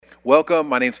Welcome.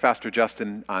 My name's Pastor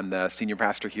Justin. I'm the senior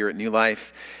pastor here at New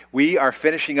Life. We are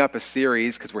finishing up a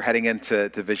series because we're heading into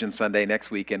Vision Sunday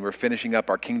next week, and we're finishing up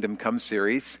our Kingdom Come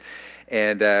series.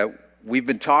 And we've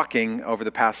been talking over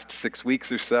the past 6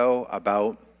 weeks or so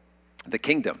about the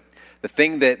kingdom, the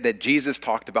thing that Jesus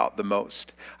talked about the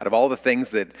most. Out of all the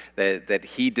things that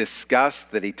he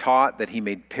discussed, that he taught, that he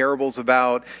made parables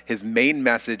about, his main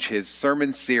message, his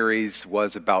sermon series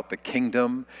was about the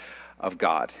kingdom of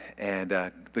God. And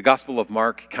the Gospel of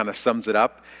Mark kind of sums it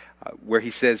up, where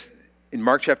he says, in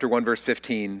Mark chapter 1, verse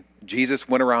 15, Jesus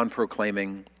went around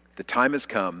proclaiming, "The time has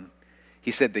come."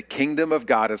 He said, "The kingdom of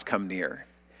God has come near.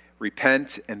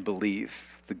 Repent and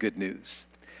believe the good news."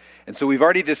 And so we've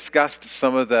already discussed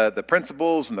some of the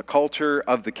principles and the culture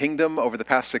of the kingdom over the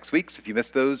past 6 weeks. If you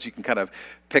missed those, you can kind of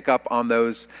pick up on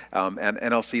those at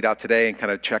nlc.today and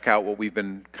kind of check out what we've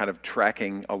been kind of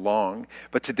tracking along.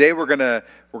 But today we're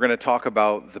gonna talk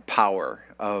about the power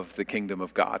of the kingdom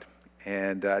of God.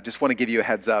 And I just want to give you a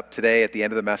heads up today at the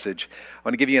end of the message. I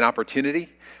want to give you an opportunity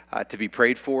to be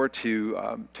prayed for,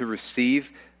 to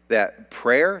receive that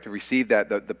prayer, to receive that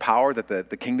the power that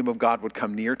the kingdom of God would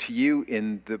come near to you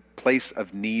in the place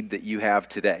of need that you have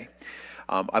today.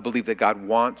 I believe that God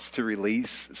wants to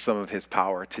release some of his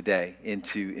power today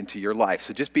into your life.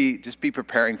 So just be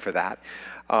preparing for that.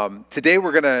 Today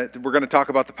we're gonna talk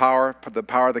about the power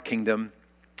of the kingdom.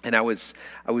 And I was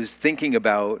thinking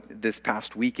about this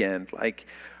past weekend, like,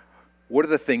 what are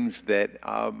the things that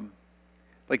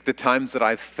like the times that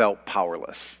I've felt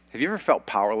powerless. Have you ever felt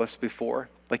powerless before?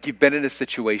 Like you've been in a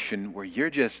situation where you're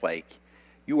just like,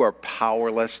 you are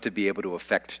powerless to be able to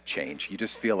affect change. You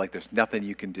just feel like there's nothing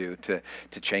you can do to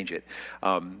change it.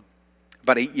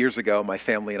 About 8 years ago, my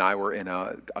family and I were in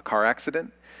a car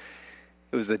accident.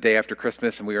 It was the day after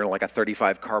Christmas, and we were in like a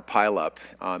 35-car pileup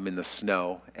in the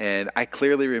snow. And I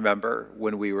clearly remember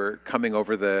when we were coming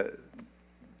over the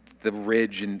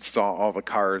ridge and saw all the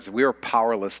cars, we were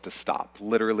powerless to stop.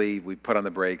 Literally, we put on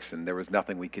the brakes and there was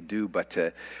nothing we could do but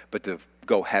to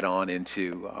go head on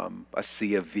into a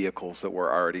sea of vehicles that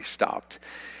were already stopped.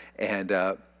 And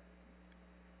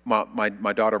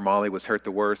my daughter Molly was hurt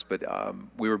the worst, but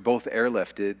we were both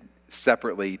airlifted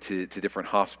separately to different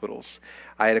hospitals.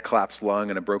 I had a collapsed lung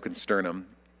and a broken sternum,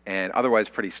 and otherwise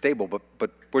pretty stable,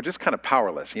 but we're just kind of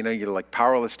powerless. You know, you're like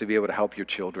powerless to be able to help your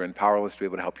children, powerless to be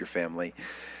able to help your family.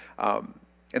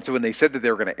 And so when they said that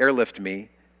they were going to airlift me,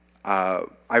 I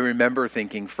remember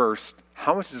thinking first,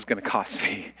 how much is this going to cost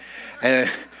me? And,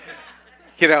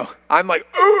 you know, I'm like,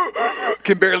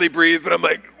 can barely breathe, but I'm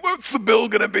like, what's the bill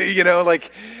going to be? You know,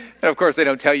 like, and of course they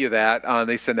don't tell you that.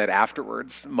 They send that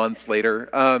afterwards, months later.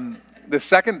 The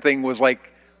second thing was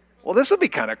like, well, this will be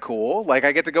kind of cool. Like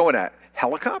I get to go in a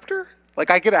helicopter?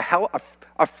 Like I get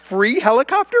a free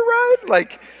helicopter ride?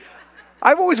 Like,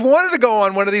 I've always wanted to go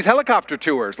on one of these helicopter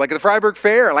tours, like the Freiburg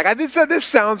Fair. Like I just said, this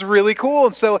sounds really cool.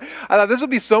 And so I thought this would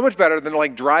be so much better than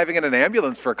like driving in an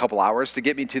ambulance for a couple hours to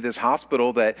get me to this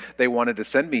hospital that they wanted to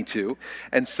send me to.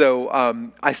 And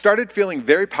so I started feeling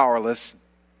very powerless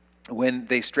when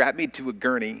they strapped me to a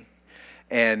gurney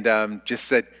and just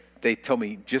said, they told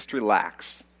me, just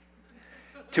relax.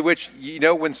 To which, you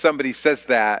know, when somebody says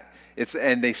that,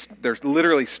 they're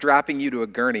literally strapping you to a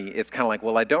gurney. It's kind of like,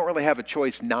 well, I don't really have a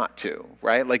choice not to,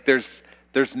 right? Like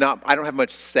I don't have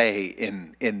much say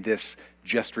in this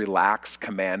just relax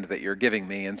command that you're giving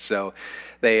me. And so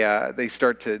they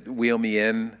start to wheel me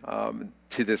in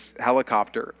to this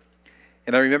helicopter.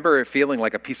 And I remember it feeling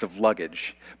like a piece of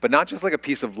luggage, but not just like a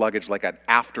piece of luggage, like an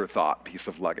afterthought piece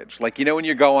of luggage. Like, you know, when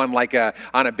you go on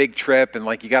on a big trip and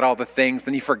like you got all the things,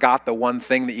 then you forgot the one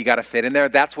thing that you got to fit in there.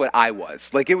 That's what I was.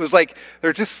 Like, it was like,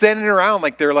 they're just sending around.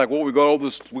 Like, they're like, well, we got all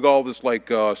this like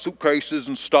suitcases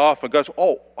and stuff. I guess,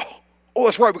 oh,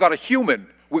 that's right. We got a human.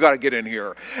 We got to get in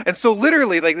here. And so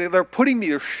literally, like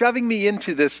they're shoving me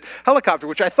into this helicopter,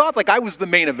 which I thought like I was the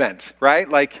main event, right?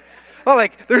 Like, well,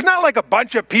 like, there's not like a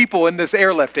bunch of people in this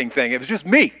airlifting thing. It was just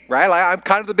me, right? Like, I'm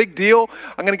kind of the big deal.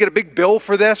 I'm going to get a big bill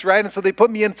for this, right? And so they put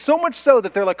me in so much so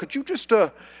that they're like, could you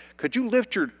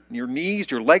lift your knees,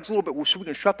 your legs a little bit so we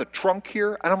can shut the trunk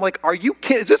here? And I'm like, are you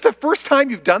kidding? Is this the first time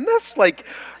you've done this? Like,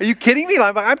 are you kidding me?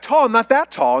 I'm tall. I'm not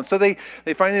that tall. And so they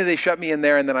finally shut me in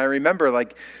there. And then I remember,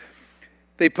 like,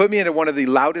 they put me into one of the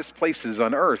loudest places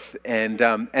on earth. And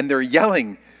they're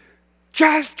yelling,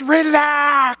 just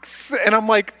relax. And I'm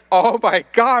like, oh my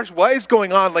gosh, what is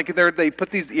going on? Like they put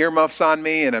these earmuffs on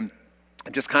me and I'm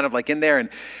just kind of like in there and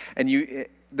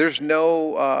there's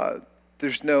no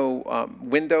There's no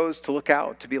windows to look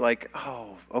out to be like,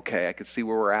 oh, okay, I can see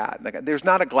where we're at. Like, there's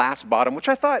not a glass bottom, which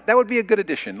I thought that would be a good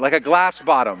addition, like a glass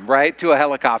bottom, right, to a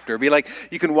helicopter. Be like,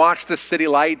 you can watch the city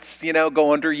lights,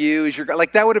 go under you. As you're,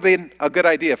 like, that would have been a good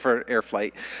idea for air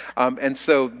flight. And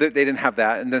so they didn't have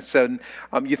that. And then so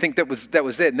you think that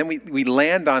was it. And then we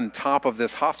land on top of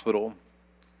this hospital,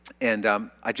 and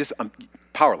I'm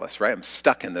powerless, right? I'm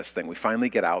stuck in this thing. We finally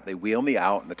get out. They wheel me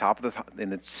out on the top of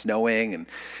and it's snowing and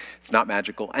it's not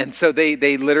magical. And so they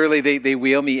literally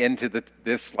wheel me into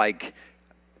this like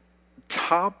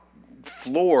top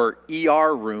floor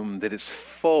ER room that is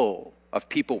full of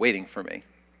people waiting for me.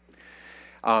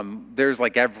 There's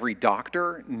like every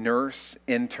doctor, nurse,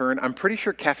 intern. I'm pretty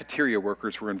sure cafeteria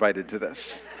workers were invited to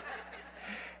this.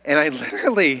 And I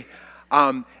literally,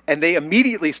 and they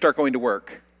immediately start going to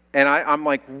work. And I'm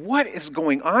like, what is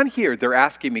going on here? They're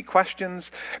asking me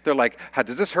questions. They're like, how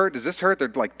does this hurt? Does this hurt?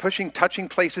 They're like touching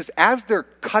places as they're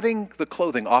cutting the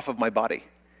clothing off of my body.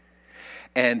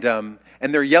 And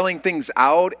they're yelling things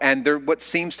out, and they're what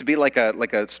seems to be like a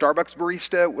Starbucks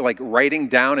barista, like writing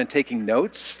down and taking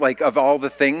notes, like of all the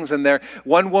things. And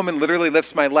one woman literally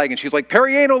lifts my leg, and she's like,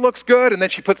 perianal looks good. And then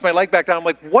she puts my leg back down. I'm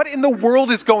like, what in the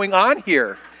world is going on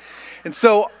here? And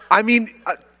so,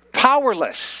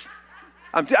 powerless.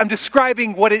 I'm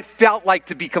describing what it felt like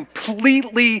to be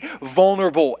completely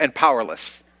vulnerable and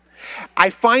powerless. I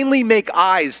finally make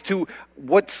eyes to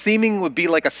what seeming would be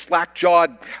like a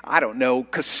slack-jawed,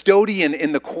 custodian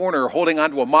in the corner holding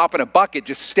onto a mop and a bucket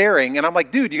just staring. And I'm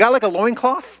like, dude, you got like a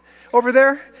loincloth over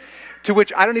there? To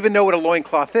which I don't even know what a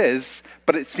loincloth is,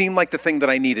 but it seemed like the thing that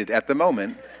I needed at the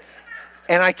moment.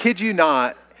 And I kid you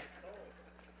not,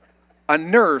 a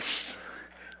nurse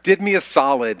did me a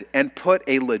solid and put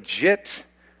a legit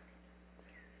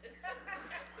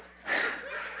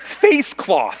face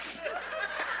cloth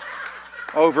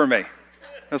over me.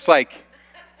 It's like,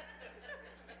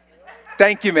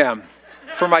 thank you, ma'am,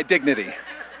 for my dignity.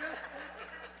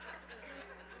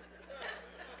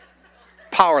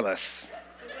 Powerless.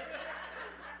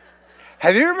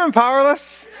 Have you ever been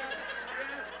powerless?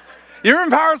 You ever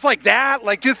been powerless like that?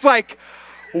 Like, just like,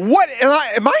 what,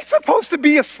 am I supposed to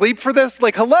be asleep for this?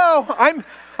 Like, hello,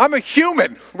 I'm a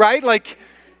human, right? Like,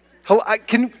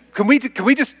 can we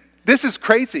just, this is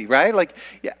crazy, right? Like,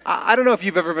 yeah, I don't know if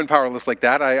you've ever been powerless like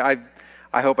that.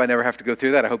 I hope I never have to go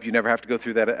through that. I hope you never have to go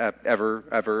through that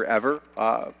ever.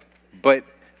 But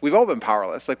we've all been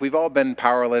powerless. Like, we've all been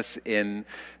powerless in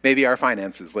maybe our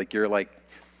finances. Like, you're like,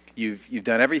 You've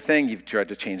done everything. You've tried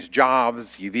to change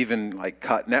jobs. You've even like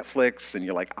cut Netflix, and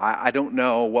you're like, I don't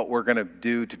know what we're going to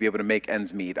do to be able to make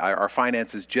ends meet. Our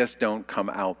finances just don't come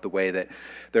out the way that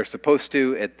they're supposed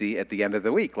to at the end of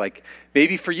the week. Like,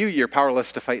 maybe for you, you're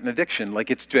powerless to fight an addiction.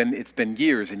 Like, it's been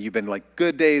years, and you've been like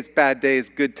good days,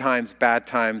 good times,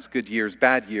 good years,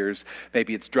 bad years.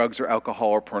 Maybe it's drugs or alcohol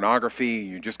or pornography.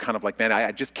 You're just kind of like, man,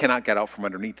 I just cannot get out from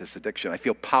underneath this addiction. I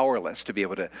feel powerless to be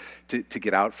able to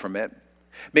get out from it.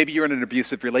 Maybe you're in an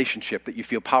abusive relationship that you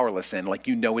feel powerless in, like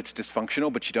it's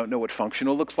dysfunctional, but you don't know what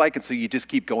functional looks like, and so you just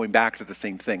keep going back to the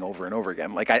same thing over and over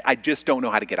again. Like, I just don't know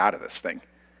how to get out of this thing.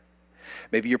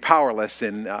 Maybe you're powerless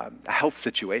in a health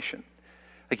situation.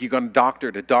 Like, you've gone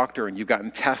doctor to doctor, and you've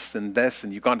gotten tests and this,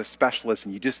 and you've gone to specialists,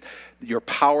 and you're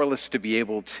powerless to be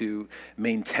able to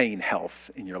maintain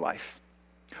health in your life.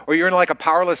 Or you're in like a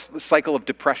powerless cycle of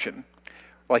depression.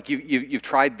 Like, you've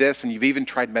tried this, and you've even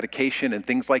tried medication and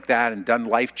things like that, and done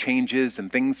life changes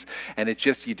and things, and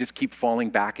you just keep falling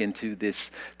back into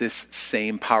this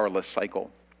same powerless cycle.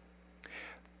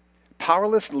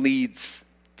 Powerless leads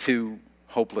to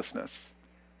hopelessness,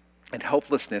 and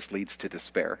hopelessness leads to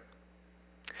despair.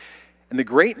 And the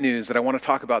great news that I want to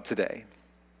talk about today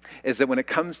is that when it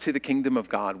comes to the kingdom of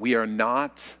God, we are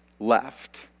not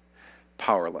left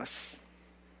powerless.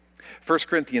 1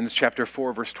 Corinthians chapter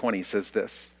 4, verse 20 says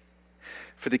this: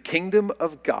 "For the kingdom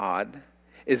of God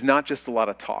is not just a lot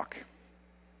of talk.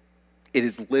 It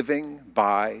is living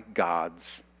by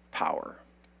God's power."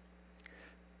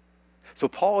 So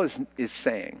Paul is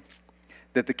saying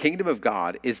that the kingdom of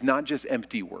God is not just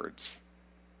empty words.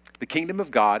 The kingdom of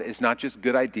God is not just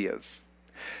good ideas.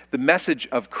 The message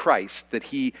of Christ that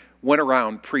he went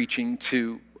around preaching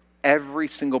to every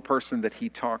single person that he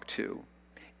talked to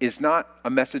is not a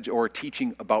message or a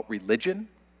teaching about religion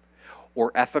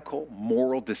or ethical,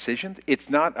 moral decisions. It's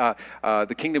not,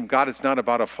 the kingdom of God is not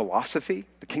about a philosophy.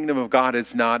 The kingdom of God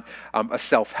is not a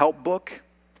self-help book.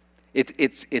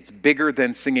 It's bigger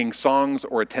than singing songs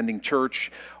or attending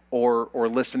church or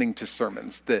listening to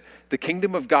sermons. The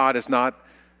kingdom of God is not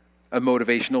a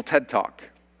motivational TED Talk.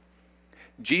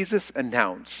 Jesus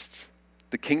announced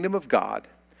the kingdom of God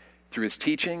through his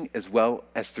teaching as well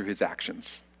as through his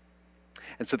actions.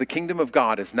 And so the kingdom of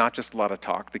God is not just a lot of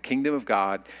talk. The kingdom of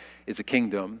God is a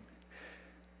kingdom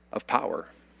of power,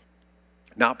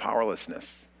 not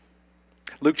powerlessness.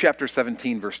 Luke chapter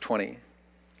 17, verse 20.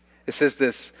 It says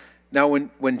this, "Now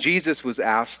when Jesus was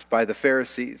asked by the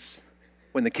Pharisees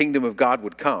when the kingdom of God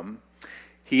would come,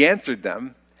 he answered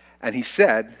them, and he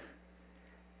said,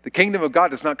 'The kingdom of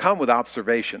God does not come with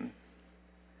observation,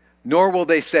 nor will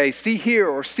they say, see here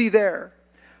or see there.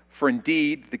 For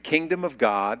indeed, the kingdom of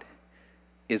God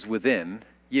is within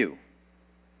you.'"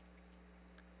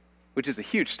 Which is a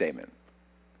huge statement.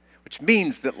 Which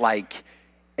means that, like,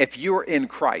 if you're in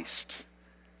Christ,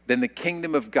 then the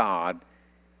kingdom of God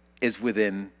is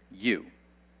within you.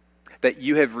 That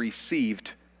you have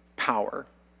received power.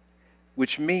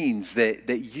 Which means that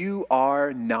you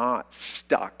are not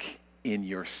stuck in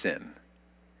your sin.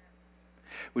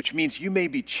 Which means you may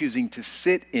be choosing to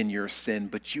sit in your sin,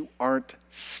 but you aren't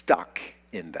stuck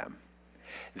in them.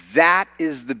 That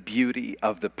is the beauty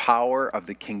of the power of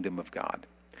the kingdom of God.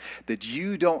 That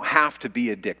you don't have to be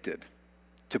addicted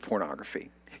to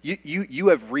pornography. You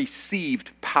have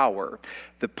received power.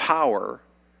 The power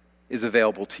is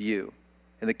available to you.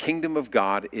 And the kingdom of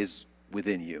God is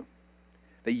within you.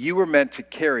 That you were meant to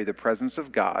carry the presence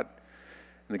of God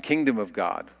and the kingdom of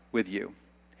God with you.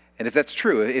 And if that's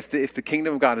true, if the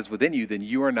kingdom of God is within you, then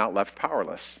you are not left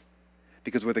powerless.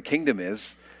 Because where the kingdom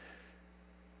is,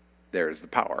 there is the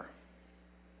power.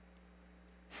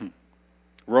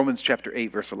 Romans chapter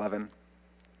 8, verse 11,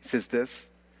 it says this,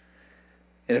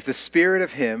 "And if the spirit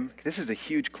of him," this is a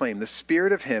huge claim, "the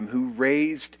spirit of him who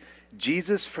raised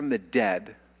Jesus from the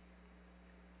dead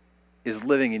is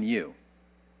living in you.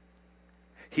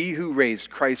 He who raised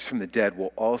Christ from the dead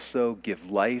will also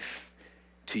give life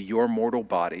to your mortal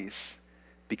bodies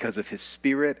because of his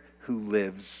Spirit who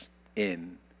lives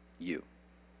in you."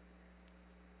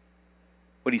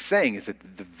 What he's saying is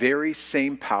that the very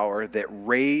same power that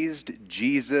raised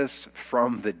Jesus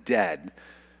from the dead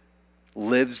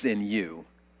lives in you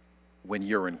when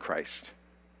you're in Christ.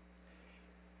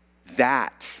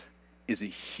 That is a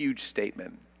huge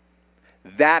statement.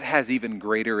 That has even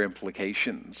greater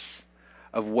implications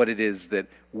of what it is that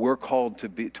we're called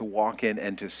to walk in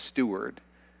and to steward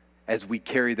as we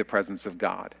carry the presence of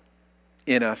God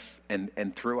in us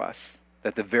and through us.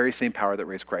 That the very same power that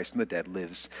raised Christ from the dead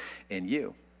lives in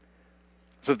you.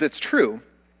 So if that's true,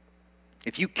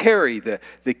 if you carry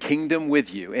the kingdom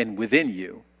with you and within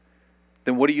you,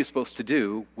 then what are you supposed to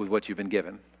do with what you've been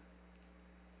given?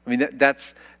 I mean,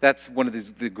 that's one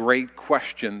of the great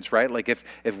questions, right? Like if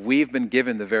we've been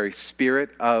given the very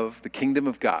Spirit of the kingdom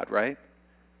of God, right?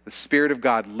 The Spirit of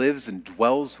God lives and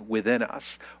dwells within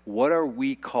us. What are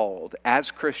we called as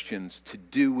Christians to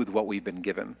do with what we've been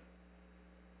given?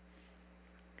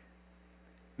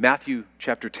 Matthew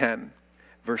chapter 10,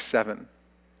 verse 7.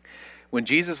 When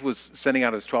Jesus was sending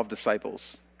out his 12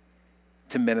 disciples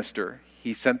to minister,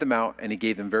 he sent them out and he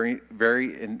gave them very,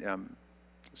 very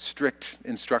strict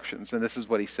instructions. And this is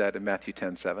what he said in Matthew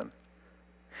 10:7.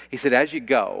 He said, "As you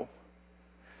go,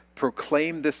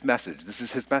 proclaim this message." This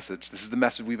is his message. This is the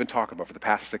message we've been talking about for the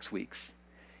past 6 weeks.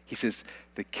 He says,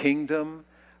 "The kingdom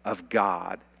of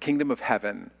God, kingdom of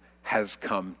heaven has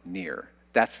come near."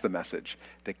 That's the message.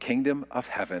 The kingdom of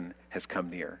heaven has come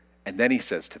near. And then he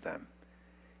says to them,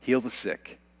 "Heal the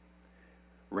sick,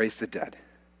 raise the dead,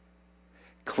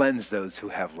 cleanse those who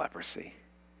have leprosy,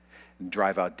 and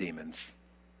drive out demons."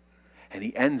 And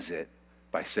he ends it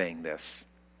by saying this,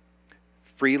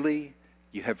 "Freely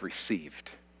you have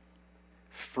received,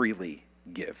 freely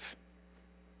give."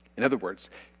 In other words,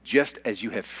 just as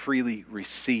you have freely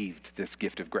received this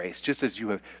gift of grace, just as you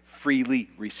have freely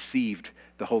received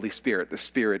the Holy Spirit, the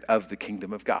Spirit of the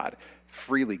kingdom of God,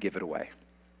 freely give it away.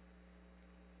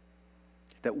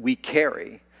 That we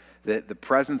carry the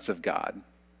presence of God,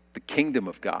 the kingdom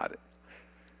of God,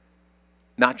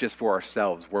 not just for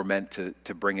ourselves, we're meant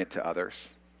to bring it to others.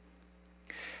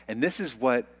 And this is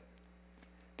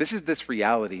this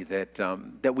reality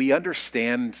that we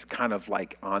understand kind of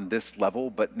like on this level,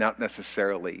 but not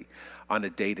necessarily on a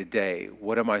day-to-day.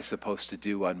 What am I supposed to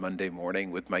do on Monday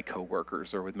morning with my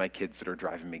coworkers or with my kids that are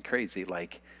driving me crazy?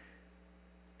 Like,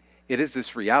 it is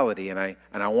this reality, and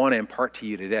I want to impart to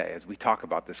you today as we talk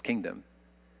about this kingdom,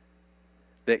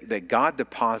 that God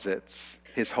deposits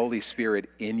his Holy Spirit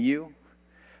in you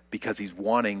because he's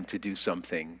wanting to do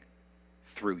something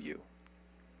through you.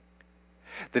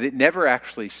 That it never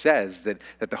actually says that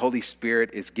the Holy Spirit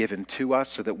is given to us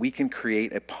so that we can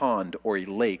create a pond or a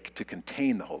lake to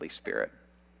contain the Holy Spirit.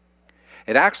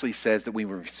 It actually says that when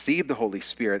we receive the Holy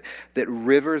Spirit, that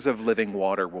rivers of living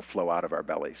water will flow out of our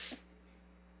bellies.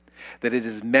 that it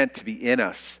is meant to be in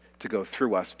us to go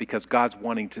through us because God's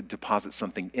wanting to deposit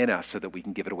something in us so that we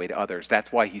can give it away to others.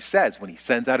 That's why he says when he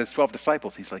sends out his 12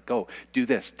 disciples, he's like, go, do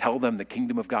this. Tell them the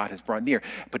kingdom of God has brought near.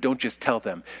 But don't just tell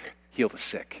them, heal the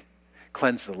sick,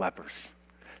 cleanse the lepers,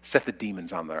 set the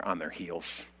demons on their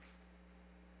heels.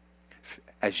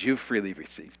 As you've freely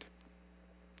received,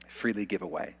 freely give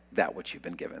away that which you've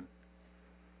been given.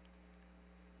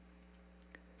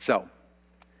 So,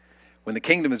 when the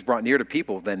kingdom is brought near to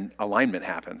people, then alignment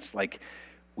happens. Like,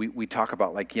 we talk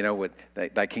about, like, you know, with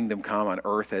thy kingdom come on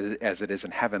earth as it is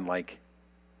in heaven. Like,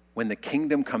 when the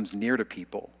kingdom comes near to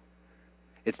people,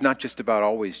 it's not just about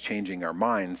always changing our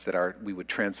minds that we would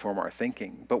transform our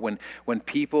thinking. But when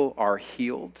people are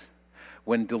healed,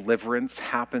 when deliverance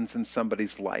happens in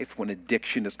somebody's life, when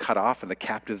addiction is cut off and the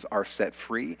captives are set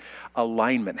free,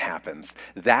 alignment happens.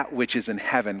 That which is in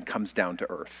heaven comes down to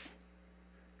earth.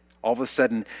 All of a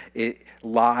sudden,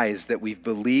 lies that we've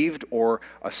believed or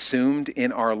assumed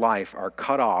in our life are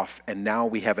cut off, and now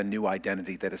we have a new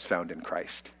identity that is found in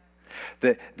Christ.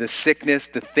 The sickness,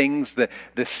 the things, the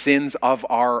sins of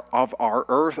our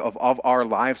earth, of our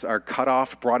lives are cut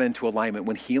off, brought into alignment.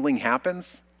 When healing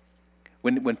happens,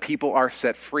 when people are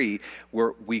set free,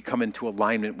 we come into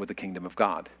alignment with the kingdom of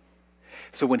God.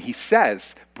 So when he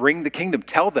says, bring the kingdom,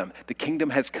 tell them the kingdom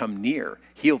has come near,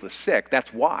 heal the sick,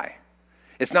 that's why.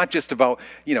 It's not just about,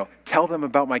 tell them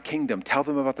about my kingdom, tell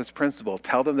them about this principle,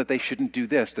 tell them that they shouldn't do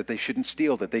this, that they shouldn't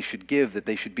steal, that they should give, that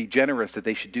they should be generous, that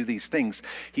they should do these things.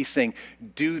 He's saying,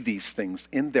 do these things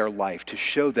in their life to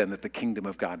show them that the kingdom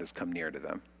of God has come near to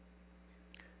them.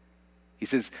 He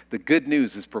says, the good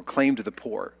news is proclaimed to the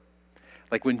poor.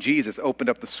 Like when Jesus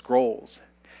opened up the scrolls,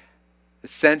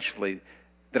 essentially,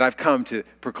 that I've come to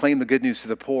proclaim the good news to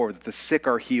the poor, that the sick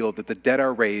are healed, that the dead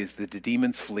are raised, that the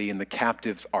demons flee, and the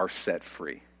captives are set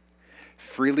free.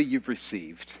 Freely you've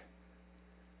received,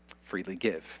 freely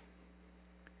give.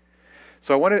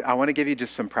 So I want to give you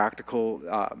just some practical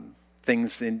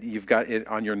things, and you've got it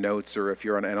on your notes, or if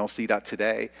you're on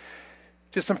nlc.today,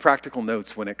 just some practical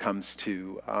notes when it comes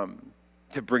to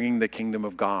bringing the kingdom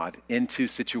of God into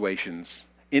situations,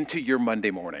 into your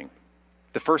Monday morning.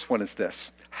 The first one is this: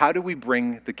 how do we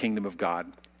bring the kingdom of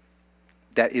God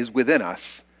that is within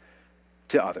us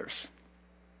to others?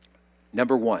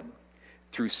 Number one,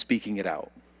 through speaking it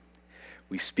out.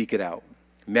 We speak it out.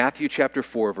 Matthew chapter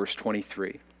 4, verse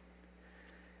 23.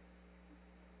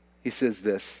 He says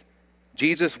this: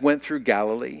 Jesus went through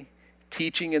Galilee,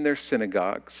 teaching in their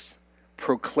synagogues,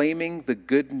 proclaiming the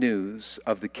good news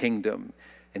of the kingdom,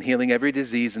 and healing every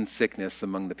disease and sickness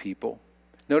among the people.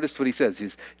 Notice what he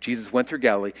says. Jesus went through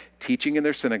Galilee, teaching in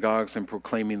their synagogues and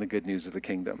proclaiming the good news of the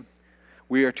kingdom.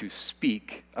 We are to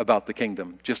speak about the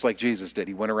kingdom, just like Jesus did.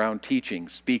 He went around teaching,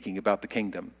 speaking about the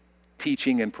kingdom,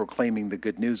 teaching and proclaiming the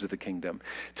good news of the kingdom.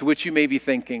 To which you may be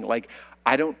thinking, like,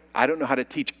 I don't know how to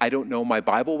teach. I don't know my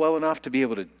Bible well enough to be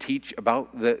able to teach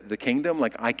about the kingdom.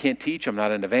 Like, I can't teach. I'm not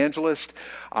an evangelist.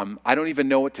 I don't even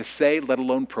know what to say, let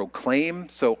alone proclaim.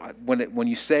 So when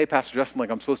you say, Pastor Justin, like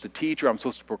I'm supposed to teach or I'm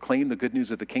supposed to proclaim the good news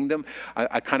of the kingdom,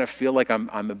 I kind of feel like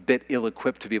I'm a bit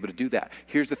ill-equipped to be able to do that.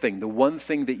 Here's the thing. The one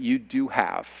thing that you do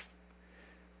have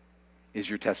is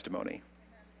your testimony.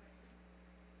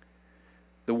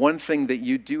 The one thing that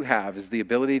you do have is the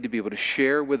ability to be able to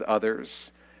share with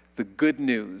others the good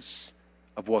news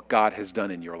of what God has done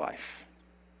in your life.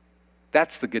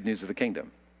 That's the good news of the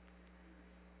kingdom.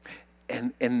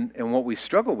 And what we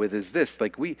struggle with is this: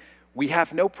 like we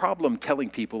have no problem telling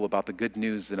people about the good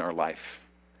news in our life.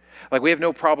 Like we have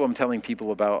no problem telling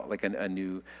people about like a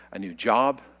new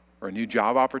job or a new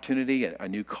job opportunity, a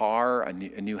new car, a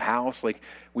new house. Like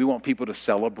we want people to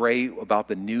celebrate about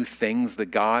the new things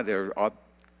that God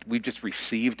we've just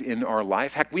received in our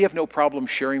life. Heck, we have no problem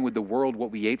sharing with the world what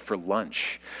we ate for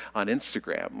lunch on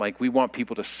Instagram. Like we want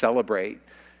people to celebrate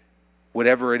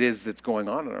whatever it is that's going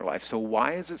on in our life. So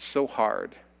why is it so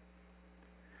hard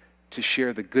to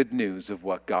share the good news of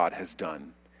what God has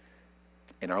done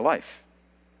in our life?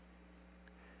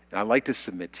 And I'd like to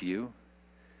submit to you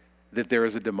that there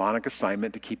is a demonic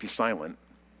assignment to keep you silent.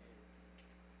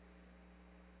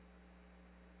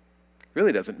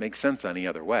 Really doesn't make sense any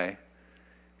other way.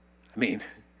 I mean,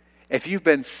 if you've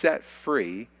been set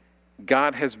free,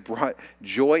 God has brought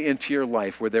joy into your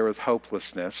life where there was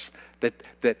hopelessness,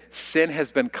 that sin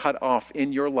has been cut off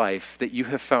in your life, that you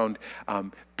have found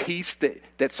peace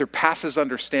that surpasses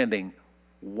understanding.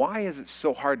 Why is it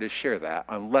so hard to share that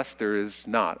unless there is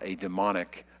not a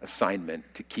demonic assignment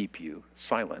to keep you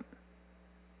silent?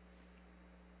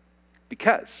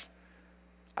 Because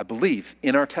I believe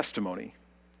in our testimony,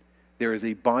 there is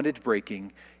a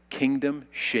bondage-breaking,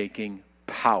 kingdom-shaking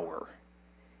power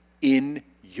in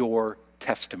your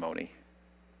testimony.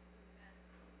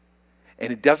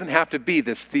 And it doesn't have to be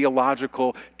this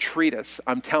theological treatise.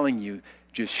 I'm telling you,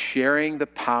 just sharing the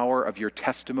power of your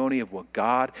testimony of what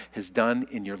God has done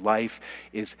in your life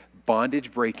is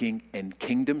bondage breaking and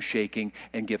kingdom shaking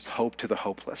and gives hope to the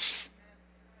hopeless.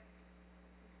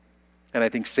 And I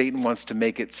think Satan wants to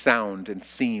make it sound and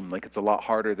seem like it's a lot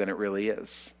harder than it really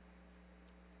is.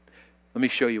 Let me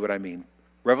show you what I mean.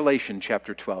 Revelation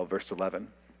chapter 12, verse 11.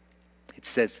 It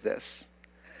says this,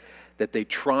 that they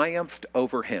triumphed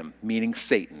over him, meaning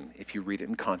Satan, if you read it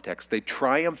in context. They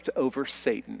triumphed over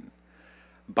Satan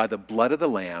by the blood of the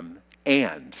Lamb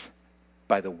and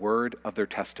by the word of their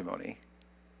testimony.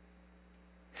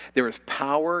 There is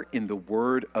power in the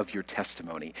word of your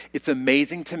testimony. It's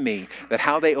amazing to me that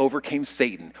how they overcame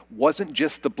Satan wasn't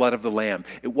just the blood of the Lamb.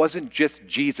 It wasn't just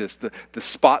Jesus, the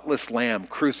spotless Lamb,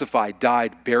 crucified,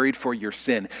 died, buried for your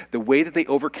sin. The way that they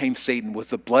overcame Satan was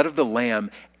the blood of the Lamb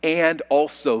and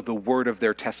also the word of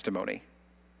their testimony.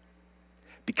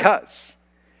 Because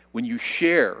when you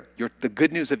share the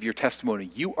good news of your testimony,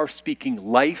 you are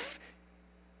speaking life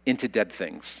into dead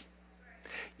things.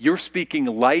 You're speaking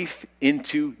life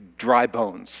into dry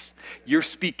bones. You're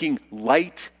speaking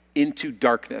light into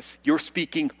darkness. You're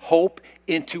speaking hope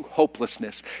into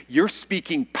hopelessness. You're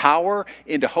speaking power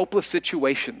into hopeless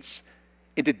situations,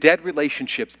 into dead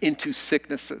relationships, into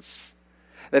sicknesses.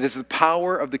 That is the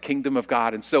power of the kingdom of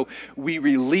God. And so we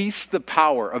release the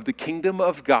power of the kingdom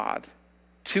of God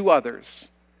to others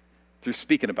through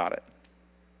speaking about it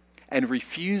and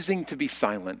refusing to be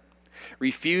silent,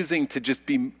 refusing to just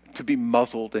be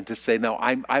muzzled and to say, no,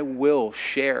 I will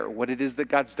share what it is that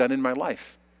God's done in my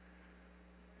life.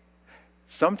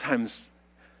 Sometimes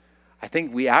I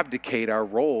think we abdicate our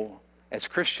role as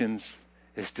Christians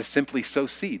is to simply sow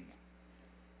seed.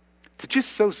 To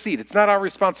just sow seed. It's not our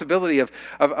responsibility of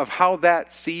how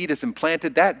that seed is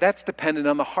implanted. That's dependent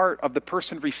on the heart of the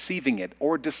person receiving it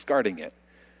or discarding it.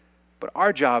 But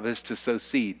our job is to sow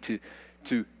seed,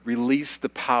 to release the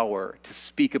power, to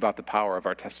speak about the power of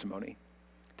our testimony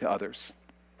to others,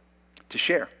 to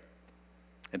share,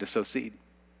 and to sow seed.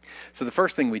 So the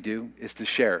first thing we do is to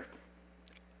share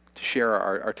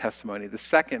our testimony. The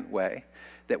second way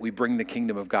that we bring the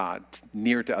kingdom of God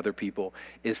near to other people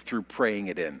is through praying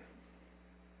it in.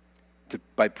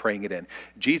 By praying it in.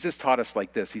 Jesus taught us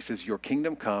like this. He says, your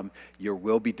kingdom come, your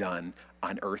will be done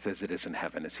on earth as it is in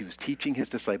heaven. As he was teaching his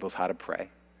disciples how to pray.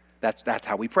 That's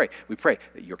how we pray. We pray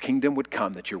that your kingdom would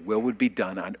come, that your will would be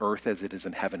done on earth as it is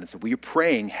in heaven. And so we are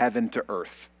praying heaven to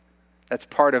earth. That's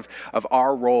part of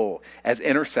our role as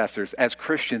intercessors, as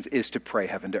Christians, is to pray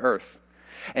heaven to earth.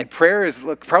 And prayer is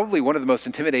probably one of the most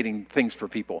intimidating things for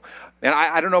people. And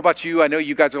I don't know about you. I know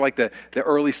you guys are like the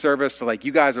early service. So like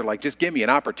you guys are like, just give me an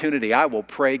opportunity. I will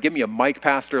pray. Give me a mic,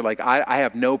 pastor. Like I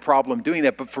have no problem doing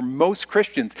that. But for most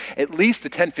Christians, at least the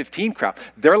 10-15 crowd,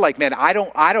 they're like, man, I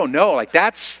don't know. Like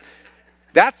that's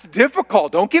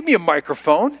difficult. Don't give me a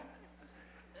microphone.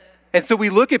 And so we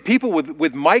look at people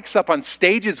with mics up on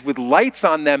stages with lights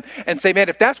on them and say, man,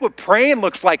 if that's what praying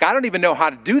looks like, I don't even know how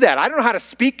to do that. I don't know how to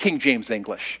speak King James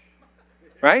English,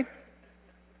 right?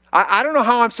 I don't know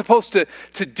how I'm supposed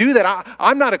to do that.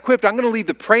 I'm not equipped. I'm going to leave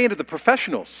the praying to the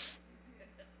professionals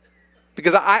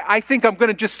because I think I'm going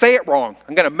to just say it wrong.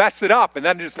 I'm going to mess it up and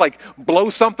then just like blow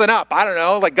something up. I don't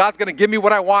know. Like God's going to give me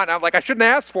what I want. I'm like, I shouldn't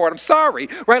ask for it. I'm sorry,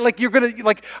 right? Like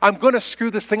I'm going to screw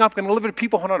this thing up. I'm going to live with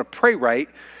people who know how to pray right.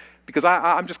 Because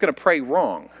I'm just going to pray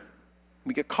wrong.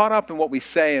 We get caught up in what we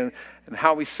say and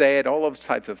how we say it, all those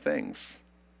types of things.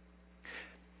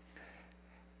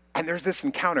 And there's this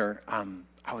encounter.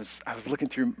 I was looking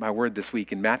through my word this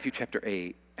week in Matthew chapter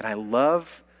 8, and I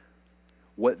love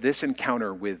what this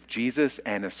encounter with Jesus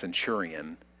and a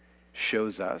centurion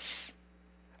shows us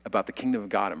about the kingdom of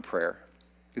God and prayer.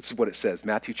 This is what it says,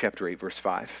 Matthew chapter 8, verse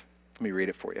 5. Let me read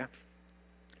it for you.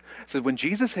 It says, when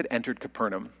Jesus had entered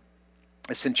Capernaum,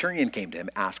 a centurion came to him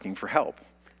asking for help.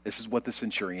 This is what the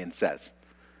centurion says.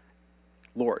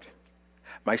 Lord,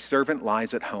 my servant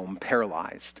lies at home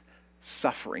paralyzed,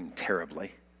 suffering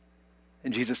terribly.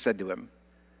 And Jesus said to him,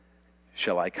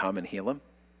 shall I come and heal him?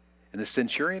 And the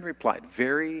centurion replied,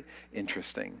 very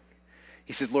interesting.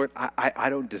 He says, Lord, I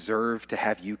don't deserve to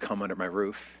have you come under my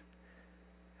roof,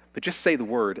 but just say the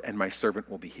word and my servant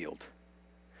will be healed.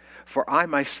 For I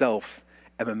myself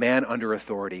am a man under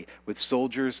authority with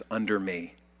soldiers under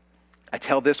me. I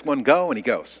tell this one, go, and he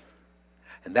goes.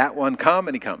 And that one, come,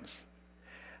 and he comes.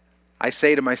 I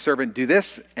say to my servant, do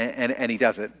this, and he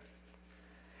does it.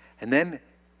 And then,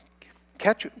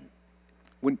 catch it.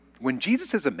 When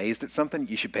Jesus is amazed at something,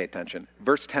 you should pay attention.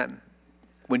 Verse 10,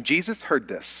 when Jesus heard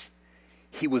this,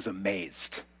 he was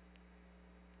amazed.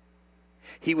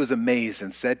 he was amazed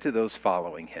and said to those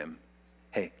following him,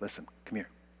 "Hey, listen, come here.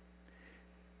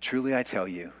 Truly I tell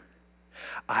you,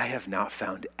 I have not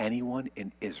found anyone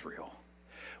in Israel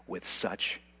with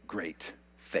such great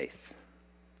faith."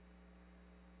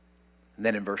 And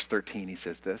then in verse 13 he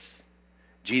says this,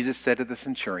 Jesus said to the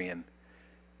centurion,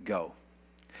 "Go,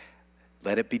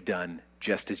 let it be done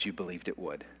just as you believed it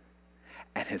would."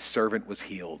 And his servant was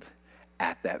healed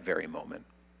at that very moment.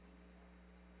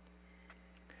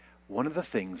 One of the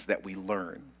things that we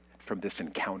learn from this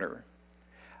encounter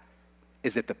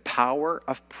is that the power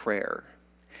of prayer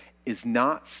is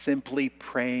not simply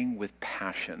praying with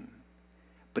passion,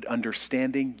 but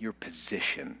understanding your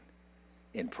position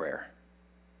in prayer.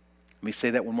 Let me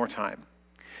say that one more time,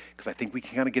 because I think we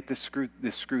can kind of get this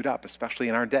screwed up, especially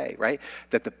in our day, right?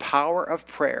 That the power of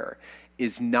prayer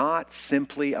is not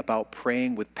simply about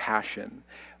praying with passion,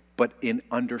 but in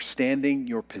understanding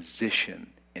your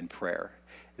position in prayer.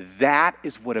 That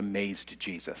is what amazed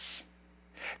Jesus.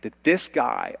 That this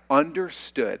guy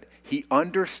understood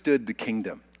the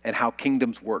kingdom and how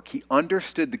kingdoms work. He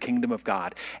understood the kingdom of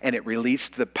God, and it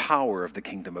released the power of the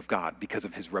kingdom of God because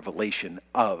of his revelation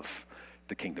of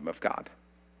the kingdom of God.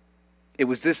 It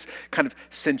was this kind of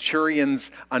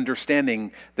centurion's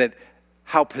understanding that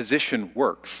how position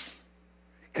works,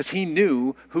 because he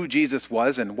knew who Jesus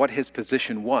was and what his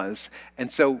position was,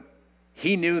 and so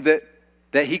he knew that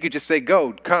he could just say,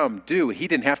 "Go, come, do." He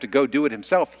didn't have to go do it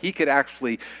himself. He could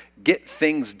actually get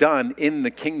things done in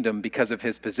the kingdom because of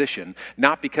his position,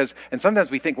 not because, and sometimes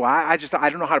we think, well, I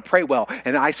don't know how to pray well,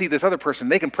 and I see this other person,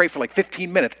 they can pray for like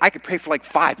 15 minutes. I could pray for like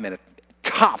 5 minutes,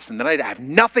 tops, and then I have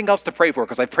nothing else to pray for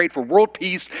because I prayed for world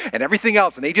peace and everything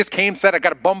else, and they just came, said I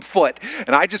got a bum foot,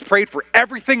 and I just prayed for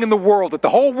everything in the world, that the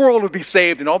whole world would be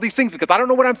saved and all these things because I don't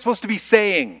know what I'm supposed to be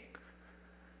saying.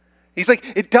 He's like,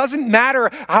 it doesn't matter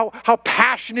how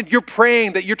passionate you're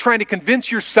praying, that you're trying to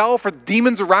convince yourself or the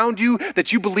demons around you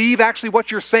that you believe actually what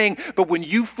you're saying, but when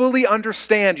you fully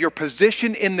understand your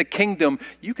position in the kingdom,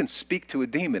 you can speak to a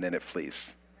demon and it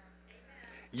flees.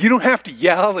 You don't have to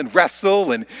yell and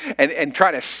wrestle and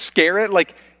try to scare it.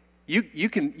 Like you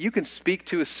can speak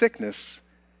to a sickness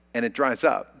and it dries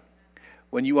up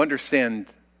when you understand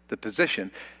the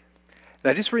position.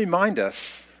 And I just remind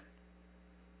us,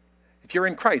 if you're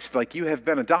in Christ, like you have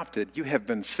been adopted, you have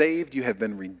been saved, you have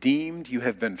been redeemed, you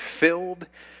have been filled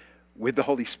with the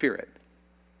Holy Spirit.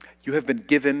 You have been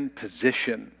given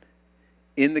position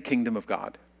in the kingdom of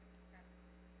God.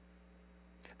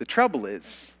 The trouble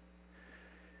is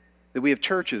that we have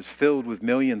churches filled with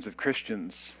millions of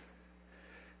Christians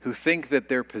who think that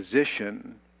their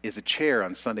position is a chair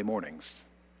on Sunday mornings,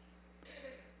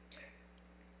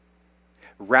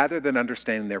 rather than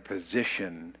understanding their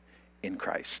position in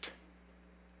Christ.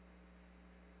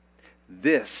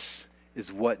 This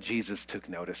is what Jesus took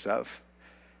notice of.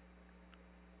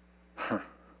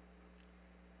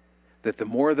 That the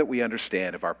more that we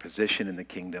understand of our position in the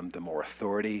kingdom, the more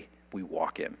authority we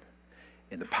walk in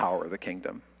the power of the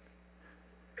kingdom.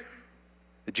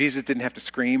 That Jesus didn't have to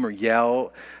scream or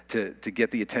yell to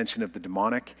get the attention of the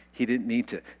demonic. He didn't need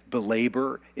to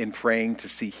belabor in praying to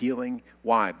see healing.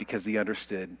 Why? Because he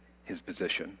understood his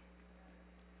position.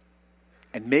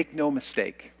 And make no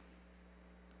mistake,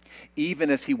 even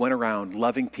as he went around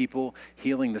loving people,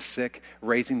 healing the sick,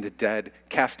 raising the dead,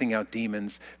 casting out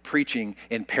demons, preaching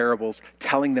in parables,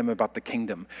 telling them about the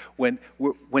kingdom. When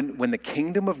the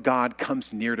kingdom of God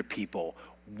comes near to people,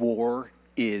 war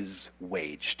is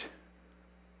waged.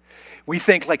 We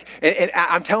think like, and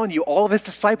I'm telling you, all of his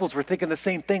disciples were thinking the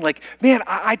same thing. Like, man,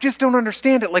 I just don't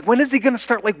understand it. Like, when is he going to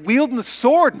start like wielding the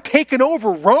sword and taking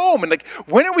over Rome? And like,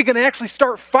 when are we going to actually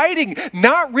start fighting?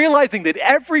 Not realizing that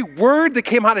every word that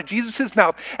came out of Jesus'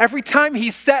 mouth, every time he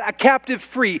set a captive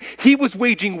free, he was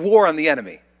waging war on the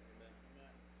enemy.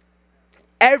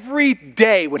 Every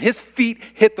day when his feet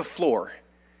hit the floor,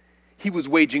 he was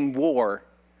waging war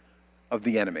of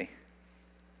the enemy.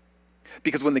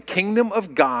 Because when the kingdom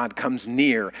of God comes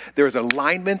near, there is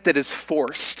alignment that is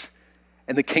forced,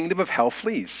 and the kingdom of hell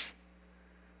flees.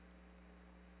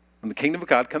 When the kingdom of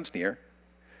God comes near,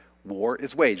 war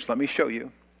is waged. Let me show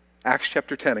you. Acts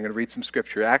chapter 10, I'm going to read some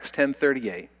scripture. Acts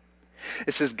 10:38.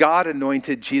 It says, God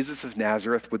anointed Jesus of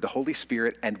Nazareth with the Holy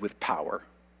Spirit and with power,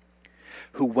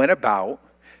 who went about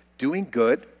doing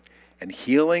good and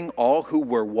healing all who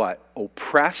were what?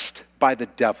 Oppressed by the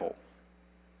devil.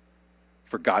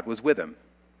 For God was with him.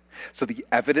 So the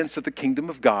evidence of the kingdom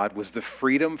of God was the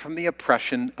freedom from the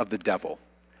oppression of the devil.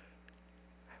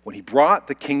 When he brought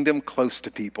the kingdom close to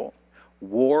people,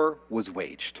 war was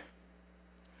waged.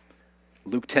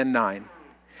 Luke 10:9.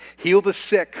 Heal the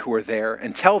sick who are there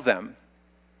and tell them,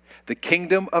 the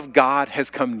kingdom of God has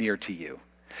come near to you.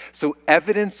 So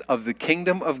evidence of the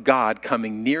kingdom of God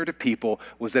coming near to people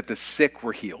was that the sick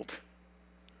were healed.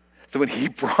 So when he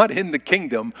brought in the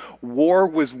kingdom, war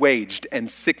was waged and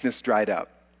sickness dried up.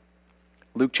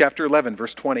 Luke chapter 11,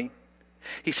 verse 20.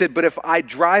 He said, "But if I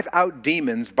drive out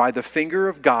demons by the finger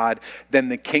of God, then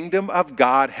the kingdom of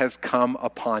God has come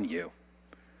upon you."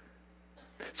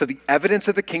 So the evidence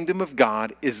of the kingdom of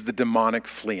God is the demonic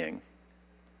fleeing.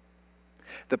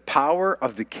 The power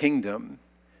of the kingdom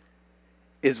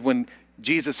is when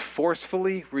Jesus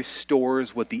forcefully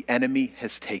restores what the enemy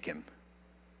has taken.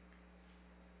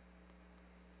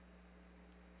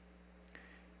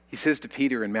 He says to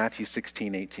Peter in Matthew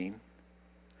 16:18,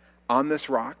 "On this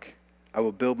rock I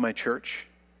will build my church,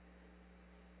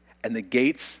 and the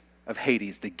gates of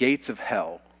Hades, the gates of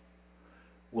hell,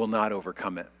 will not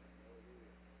overcome it."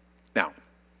 Now,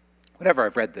 whenever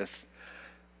I've read this,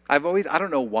 I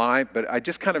don't know why, but I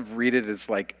just kind of read it as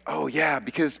like, oh yeah,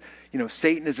 because,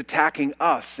 Satan is attacking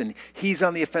us and he's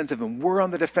on the offensive and we're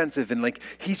on the defensive. And like,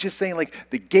 he's just saying like,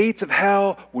 the gates of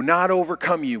hell will not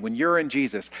overcome you when you're in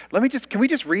Jesus. Can we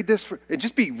just read this and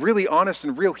just be really honest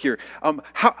and real here?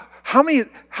 How many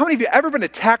of you ever been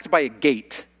attacked by a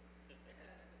gate?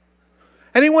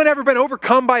 Anyone ever been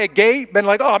overcome by a gate? Been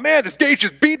like, oh man, this gate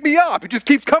just beat me up. It just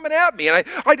keeps coming at me. And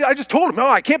I just told him, no,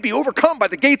 I can't be overcome by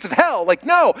the gates of hell. Like,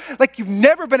 no, like you've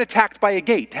never been attacked by a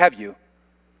gate, have you?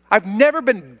 I've never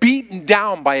been beaten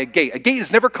down by a gate. A gate has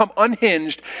never come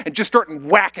unhinged and just started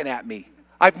whacking at me.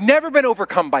 I've never been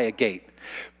overcome by a gate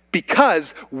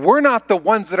because we're not the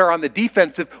ones that are on the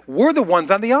defensive. We're the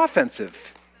ones on the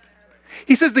offensive.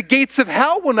 He says the gates of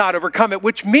hell will not overcome it,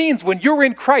 which means when you're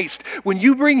in Christ, when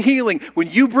you bring healing,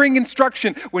 when you bring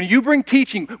instruction, when you bring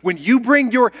teaching, when you bring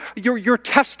your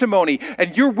testimony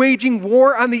and you're waging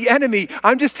war on the enemy,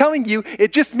 I'm just telling you,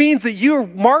 it just means that you're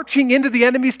marching into the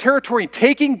enemy's territory,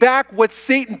 taking back what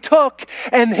Satan took,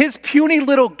 and his puny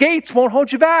little gates won't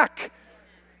hold you back.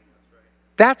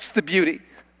 That's the beauty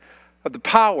of the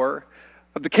power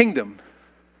of the kingdom,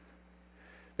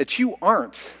 that you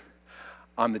aren't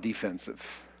on the defensive.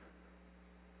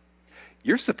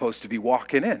 You're supposed to be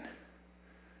walking in,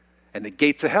 and the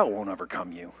gates of hell won't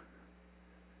overcome you.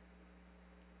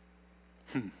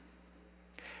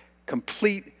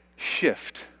 Complete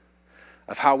shift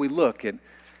of how we look at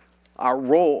our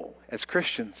role as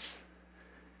Christians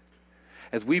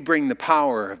as we bring the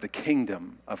power of the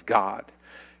kingdom of God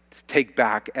to take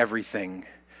back everything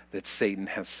that Satan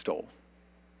has stolen.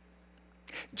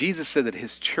 Jesus said that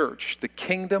his church, the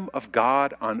kingdom of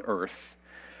God on earth,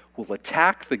 will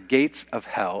attack the gates of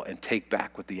hell and take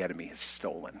back what the enemy has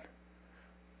stolen.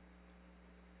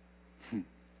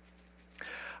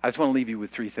 I just want to leave you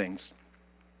with three things.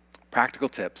 Practical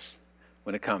tips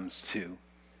when it comes to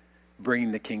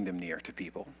bringing the kingdom near to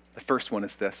people. The first one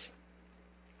is this: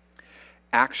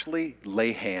 actually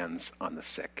lay hands on the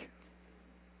sick.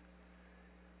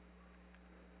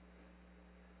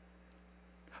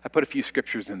 I put a few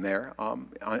scriptures in there on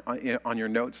your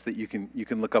notes that you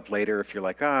can look up later if you're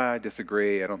like, I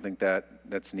disagree, I don't think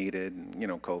that's needed,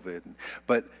 COVID.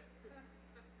 But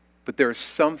there's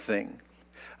something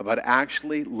about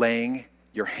actually laying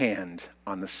your hand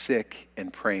on the sick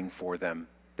and praying for them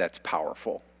that's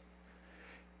powerful.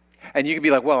 And you can be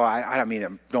like, well, I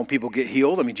mean, don't people get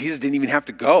healed? I mean, Jesus didn't even have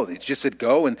to go. He just said,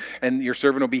 go and your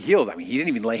servant will be healed. I mean, he didn't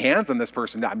even lay hands on this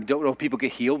person. I mean, don't people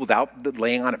get healed without the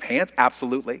laying on of hands?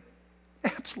 Absolutely.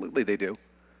 Absolutely they do.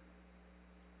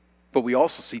 But we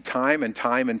also see time and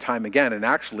time and time again, and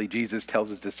actually Jesus tells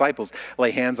his disciples, lay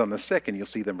hands on the sick and you'll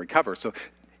see them recover. So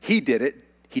he did it.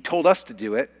 He told us to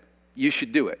do it. You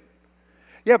should do it.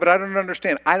 Yeah, but I don't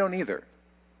understand. I don't either.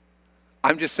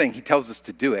 I'm just saying he tells us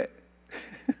to do it.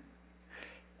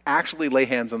 Actually lay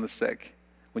hands on the sick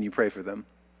when you pray for them.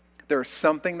 There's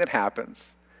something that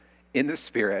happens in the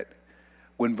Spirit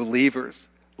when believers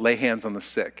lay hands on the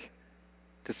sick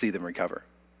to see them recover.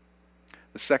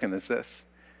 The second is this: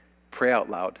 pray out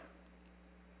loud.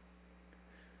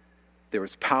 There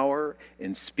is power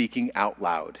in speaking out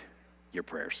loud your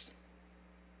prayers.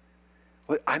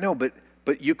 Well, I know, but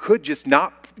you could just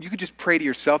pray to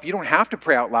yourself. You don't have to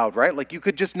pray out loud, right? Like you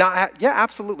could just not, yeah,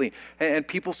 absolutely. And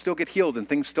people still get healed and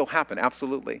things still happen,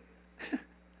 absolutely.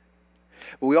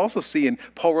 But we also see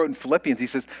Paul wrote in Philippians, he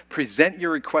says, present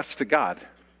your requests to God.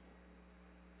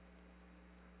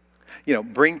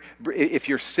 If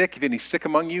you're sick, if anybody's sick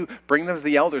among you, bring them to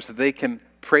the elders so they can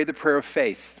pray the prayer of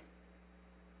faith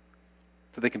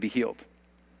so they can be healed.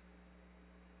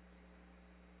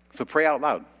 So pray out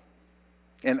loud.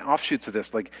 And offshoots of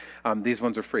this, like these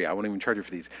ones are free. I won't even charge you for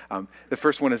these. The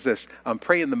first one is this: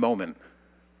 pray in the moment.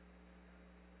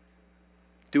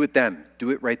 Do it then. Do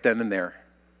it right then and there.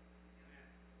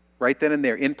 right then and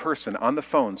there, in person, on the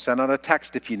phone, send out a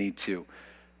text if you need to,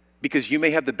 because you may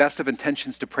have the best of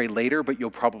intentions to pray later, but you'll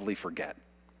probably forget.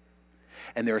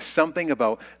 And there is something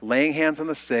about laying hands on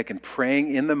the sick and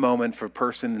praying in the moment for a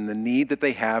person and the need that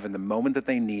they have in the moment that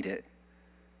they need it,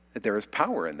 that there is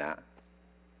power in that.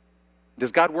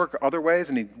 Does God work other ways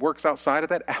and he works outside of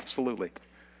that? Absolutely.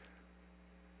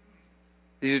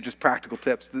 These are just practical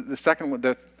tips. The second one,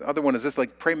 the other one is this,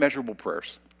 like, pray measurable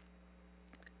prayers.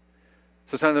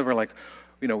 So sometimes we're like,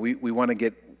 we want to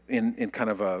get in kind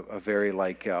of a very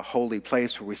holy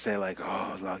place where we say like,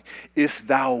 oh, like, if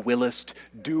thou willest,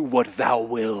 do what thou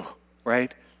will,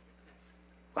 right?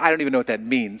 I don't even know what that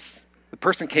means. The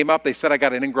person came up, they said, I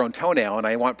got an ingrown toenail and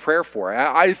I want prayer for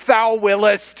it. If thou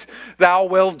willest, thou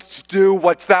wilt do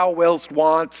what thou wilt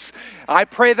wants. I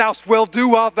pray thou wilt do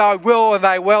what thou will, and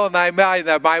thy will, and thy may,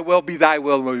 that my will be thy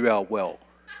will, and thy will.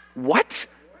 What?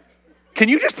 Can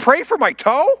you just pray for my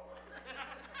toe?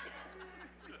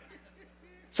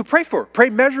 So pray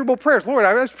measurable prayers. Lord,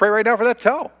 I just pray right now for that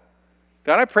toe.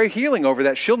 God, I pray healing over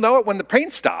that. She'll know it when the pain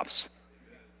stops.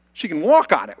 She can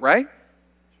walk on it, right?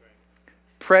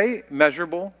 Pray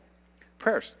measurable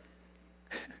prayers.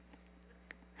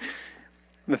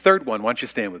 And the third one, why don't you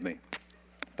stand with me?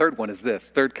 Third one is this,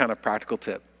 third kind of practical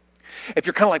tip. If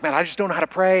you're kind of like, man, I just don't know how to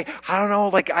pray. I don't know,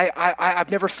 like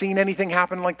I've never seen anything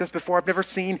happen like this before. I've never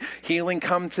seen healing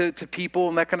come to people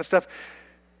and that kind of stuff.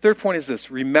 Third point is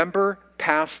this, remember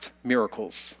past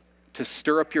miracles to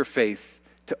stir up your faith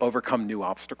to overcome new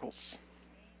obstacles.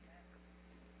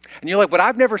 And you're like, but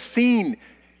I've never seen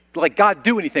like God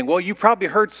do anything. Well, you probably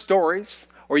heard stories,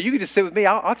 or you could just sit with me.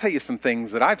 I'll tell you some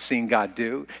things that I've seen God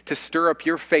do to stir up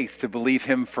your faith to believe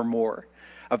him for more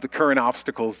of the current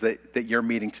obstacles that you're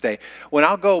meeting today. When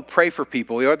I'll go pray for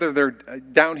people, whether they're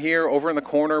down here, over in the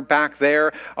corner, back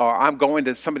there, or I'm going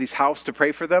to somebody's house to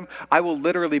pray for them, I will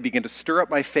literally begin to stir up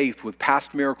my faith with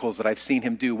past miracles that I've seen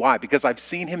him do. Why? Because I've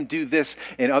seen him do this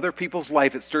in other people's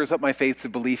life. It stirs up my faith to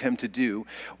believe him to do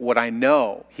what I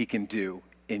know he can do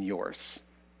in yours.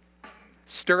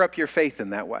 Stir up your faith in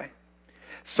that way.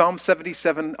 Psalm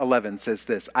 77:11 says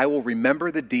this, I will remember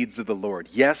the deeds of the Lord.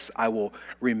 Yes, I will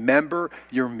remember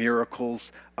your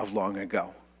miracles of long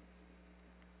ago.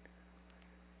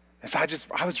 And so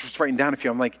I was just writing down a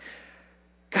few. I'm like,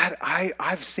 God,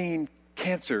 I've seen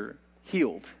cancer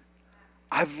healed.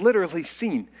 I've literally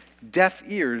seen deaf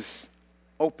ears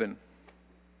open.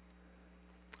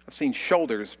 I've seen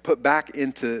shoulders put back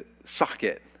into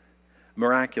socket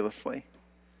miraculously.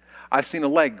 I've seen a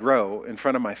leg grow in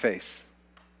front of my face.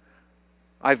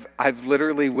 I've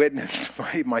literally witnessed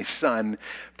my son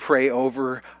pray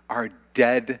over our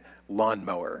dead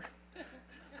lawnmower.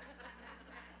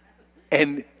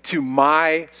 And to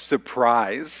my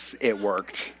surprise, it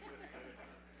worked.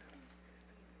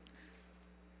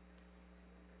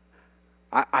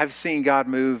 I've seen God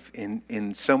move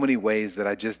in so many ways that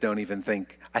I just don't even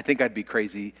think. I think I'd be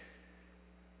crazy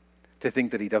to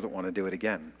think that he doesn't want to do it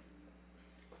again.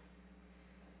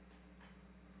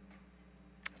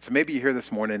 So maybe you're here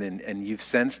this morning and you've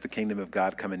sensed the kingdom of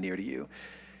God coming near to you,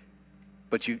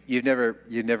 but you've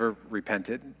never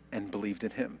repented and believed in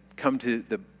him. Come to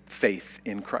the faith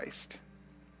in Christ.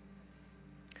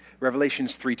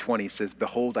 Revelations 3:20 says,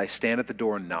 behold, I stand at the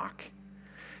door and knock.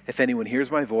 If anyone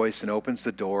hears my voice and opens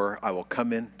the door, I will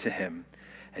come in to him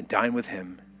and dine with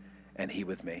him and he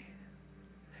with me.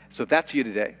 So if that's you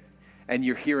today and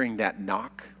you're hearing that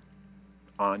knock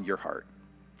on your heart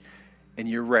and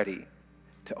you're ready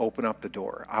to open up the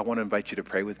door, I want to invite you to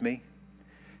pray with me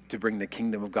to bring the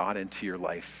kingdom of God into your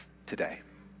life today.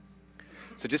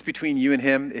 So just between you and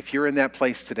him, if you're in that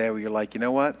place today where you're like, you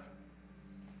know what?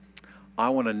 I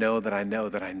want to know that I know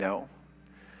that I know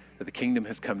that the kingdom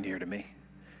has come near to me.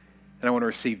 And I want to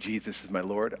receive Jesus as my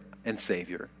Lord and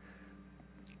Savior.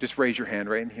 Just raise your hand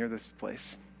right in here, this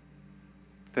place.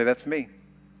 Say, that's me.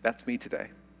 That's me today.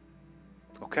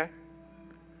 Okay?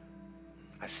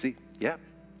 I see. Yeah.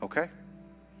 Okay.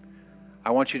 I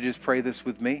want you to just pray this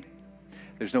with me.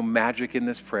 There's no magic in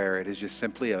this prayer. It is just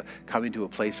simply coming to a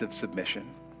place of submission.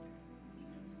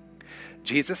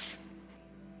 Jesus,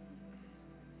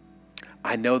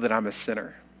 I know that I'm a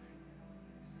sinner.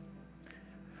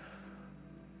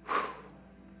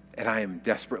 And I am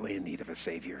desperately in need of a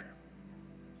Savior.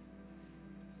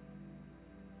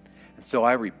 And so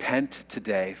I repent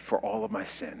today for all of my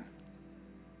sin,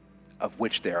 of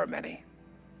which there are many.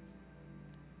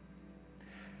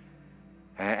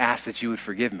 And I ask that you would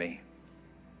forgive me.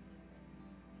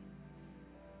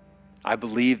 I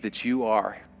believe that you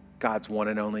are God's one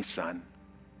and only Son.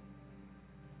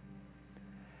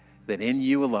 That in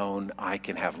you alone I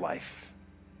can have life.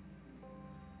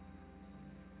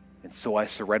 And And so I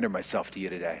surrender myself to you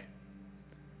today.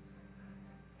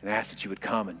 And I ask that you would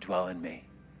come and dwell in me.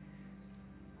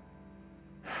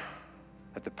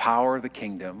 That the power of the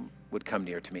kingdom would come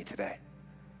near to me today.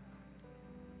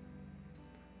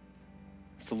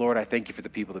 So Lord, I thank you for the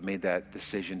people that made that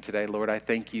decision today. Lord, I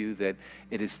thank you that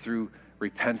it is through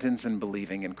repentance and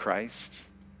believing in Christ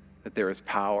that there is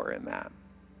power in that.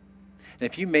 And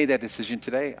if you made that decision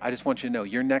today, I just want you to know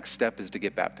your next step is to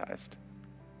get baptized.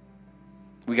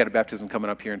 We got a baptism coming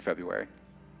up here in February.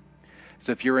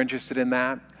 So if you're interested in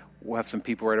that, we'll have some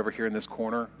people right over here in this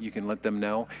corner. You can let them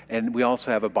know. And we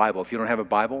also have a Bible. If you don't have a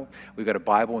Bible, we've got a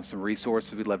Bible and some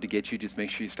resources we'd love to get you. Just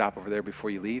make sure you stop over there before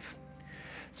you leave.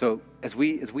 So as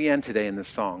we end today in this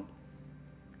song,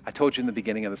 I told you in the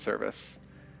beginning of the service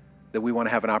that we want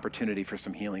to have an opportunity for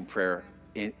some healing prayer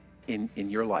in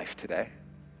your life today.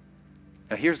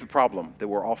 Now here's the problem that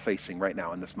we're all facing right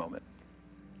now in this moment,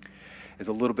 is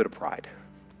a little bit of pride.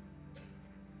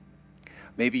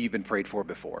 Maybe you've been prayed for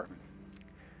before.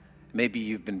 Maybe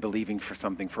you've been believing for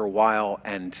something for a while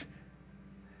and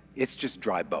it's just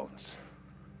dry bones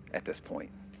at this point.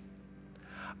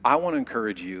 I want to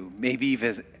encourage you, maybe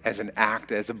even as an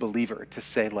act, as a believer, to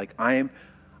say, like, I'm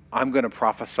going to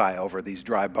prophesy over these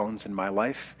dry bones in my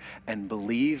life and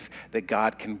believe that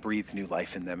God can breathe new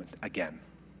life in them again.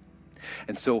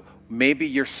 And so maybe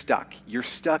you're stuck. You're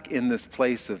stuck in this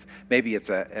place of, maybe it's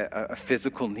a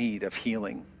physical need of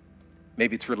healing.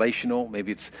 Maybe it's relational,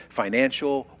 maybe it's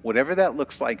financial, whatever that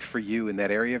looks like for you in that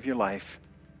area of your life.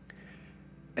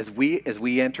 As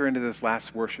we enter into this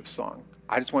last worship song,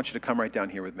 I just want you to come right down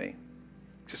here with me.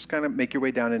 Just kind of make your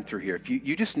way down in through here. If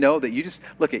you just know that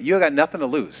you got nothing to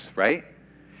lose, right?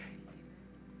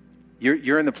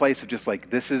 You're in the place of just like,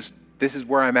 this is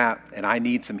where I'm at, and I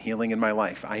need some healing in my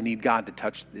life. I need God to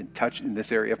touch in this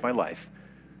area of my life.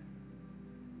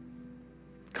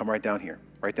 Come right down here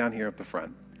up the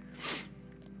front.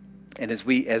 And as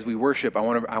we worship, I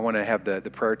want to have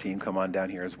the prayer team come on down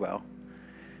here as well.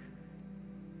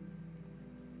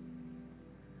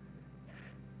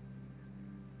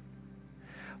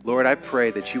 Lord, I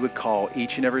pray that you would call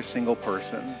each and every single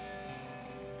person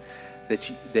that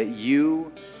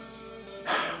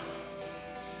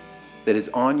is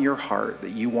on your heart,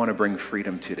 that you want to bring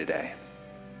freedom to today.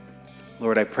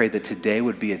 Lord, I pray that today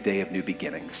would be a day of new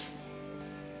beginnings.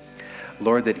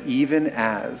 Lord, that even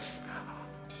as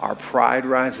our pride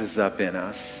rises up in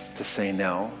us to say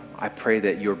no, I pray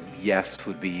that your yes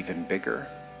would be even bigger.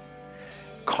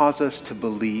 Cause us to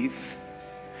believe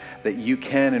that you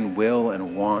can and will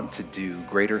and want to do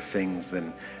greater things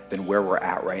than where we're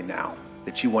at right now.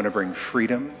 That you want to bring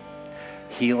freedom,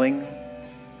 healing.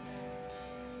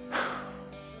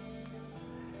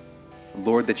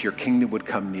 Lord, that your kingdom would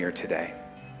come near today.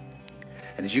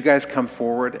 And as you guys come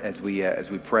forward, as we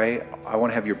pray, I want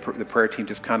to have the prayer team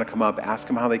just kind of come up, ask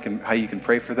them how you can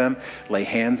pray for them, lay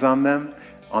hands on them,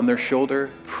 on their shoulder,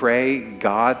 pray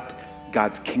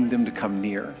God's kingdom to come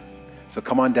near. So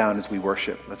come on down as we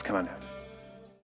worship. Let's come on down.